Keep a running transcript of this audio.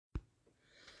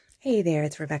Hey there,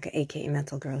 it's Rebecca, aka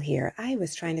Mental Girl here. I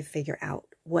was trying to figure out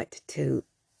what to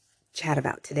chat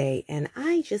about today, and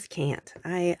I just can't.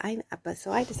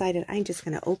 So I decided I'm just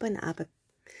going to I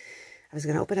was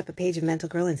going to open up a page of Mental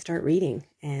Girl and start reading,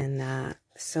 and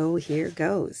so here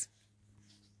goes.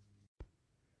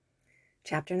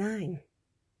 Chapter 9.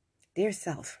 Dear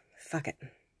self, fuck it.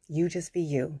 You just be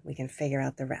you. We can figure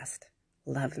out the rest.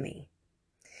 Love me.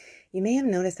 You may have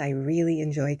noticed I really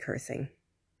enjoy cursing.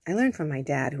 I learned from my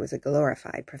dad, who was a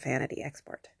glorified profanity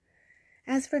expert.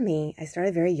 As for me, I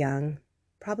started very young,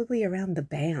 probably around the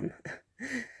BAM.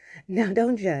 Now,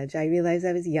 don't judge. I realize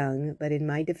I was young, but in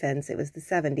my defense, it was the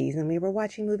 70s, and we were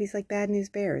watching movies like Bad News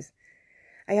Bears.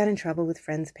 I got in trouble with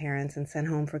friends' parents and sent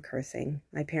home for cursing.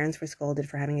 My parents were scolded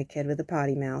for having a kid with a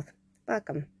potty mouth. Fuck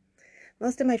 'em.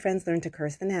 Most of my friends learned to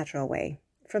curse the natural way,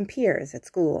 from peers at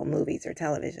school, movies, or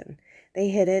television. They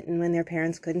hid it, and when their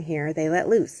parents couldn't hear, they let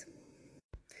loose.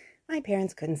 My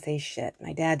parents couldn't say shit.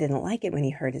 My dad didn't like it when he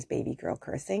heard his baby girl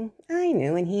cursing. I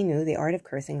knew, and he knew, the art of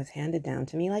cursing was handed down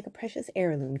to me like a precious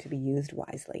heirloom to be used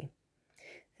wisely.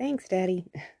 Thanks,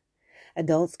 Daddy.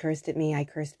 Adults cursed at me, I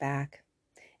cursed back.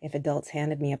 If adults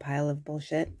handed me a pile of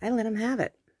bullshit, I let them have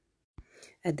it.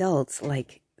 Adults,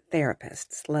 like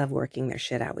therapists, love working their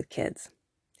shit out with kids.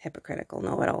 Hypocritical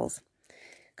know-it-alls.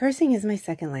 Cursing is my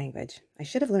second language. I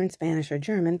should have learned Spanish or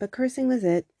German, but cursing was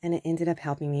it, and it ended up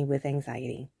helping me with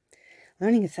anxiety.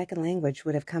 Learning a second language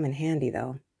would have come in handy,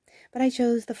 though. But I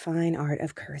chose the fine art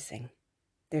of cursing.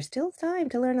 There's still time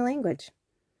to learn a language.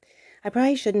 I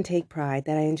probably shouldn't take pride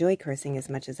that I enjoy cursing as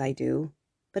much as I do,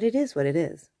 but it is what it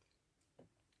is.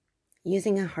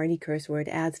 Using a hearty curse word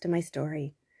adds to my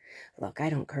story. Look,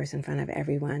 I don't curse in front of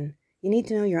everyone. You need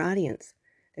to know your audience.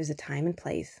 There's a time and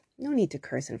place. No need to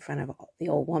curse in front of the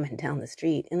old woman down the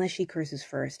street unless she curses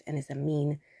first and is a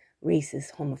mean,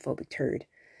 racist, homophobic turd.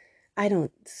 I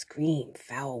don't scream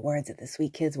foul words at the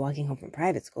sweet kids walking home from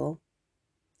private school.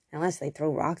 Unless they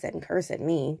throw rocks at and curse at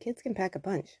me, kids can pack a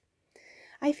punch.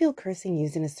 I feel cursing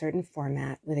used in a certain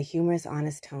format with a humorous,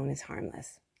 honest tone is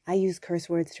harmless. I use curse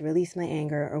words to release my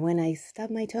anger or when I stub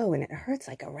my toe and it hurts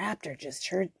like a raptor just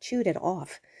chewed it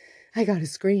off. I gotta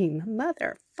scream,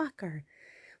 motherfucker.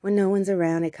 When no one's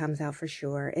around, it comes out for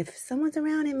sure. If someone's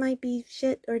around, it might be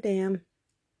shit or damn.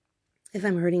 If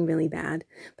I'm hurting really bad,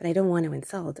 but I don't want to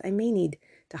insult, I may need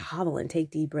to hobble and take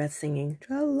deep breaths singing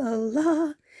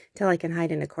tra-la-la till I can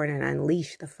hide in a corner and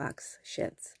unleash the fucks,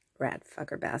 shits, rat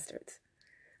fucker bastards.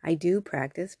 I do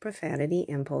practice profanity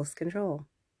impulse control.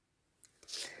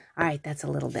 All right, that's a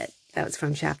little bit. That was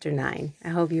from chapter 9. I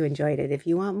hope you enjoyed it. If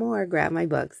you want more, grab my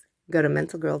books. Go to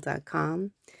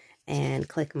mentalgirl.com and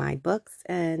click my books,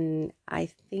 and I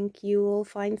think you will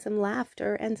find some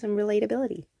laughter and some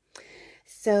relatability.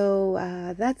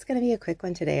 So that's going to be a quick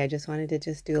one today. I just wanted to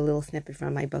just do a little snippet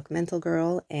from my book, Mental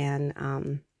Girl,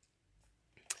 and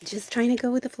just trying to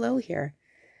go with the flow here.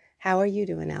 How are you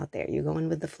doing out there? You going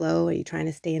with the flow? Are you trying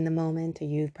to stay in the moment? Are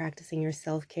you practicing your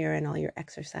self-care and all your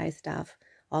exercise stuff?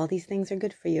 All these things are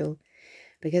good for you.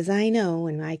 Because I know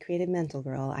when I created Mental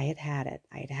Girl, I had it.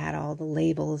 I had all the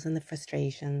labels and the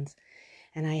frustrations,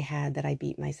 and I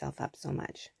beat myself up so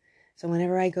much. So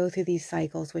whenever I go through these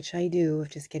cycles, which I do, of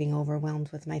just getting overwhelmed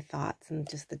with my thoughts and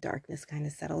just the darkness kind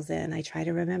of settles in, I try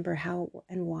to remember how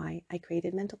and why I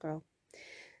created Mental Girl.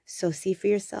 So see for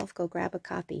yourself, go grab a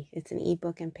copy. It's an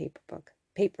ebook and paperback.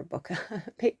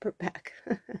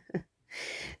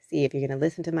 See, if you're going to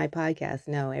listen to my podcast,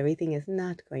 no, everything is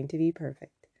not going to be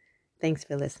perfect. Thanks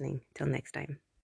for listening. Till next time.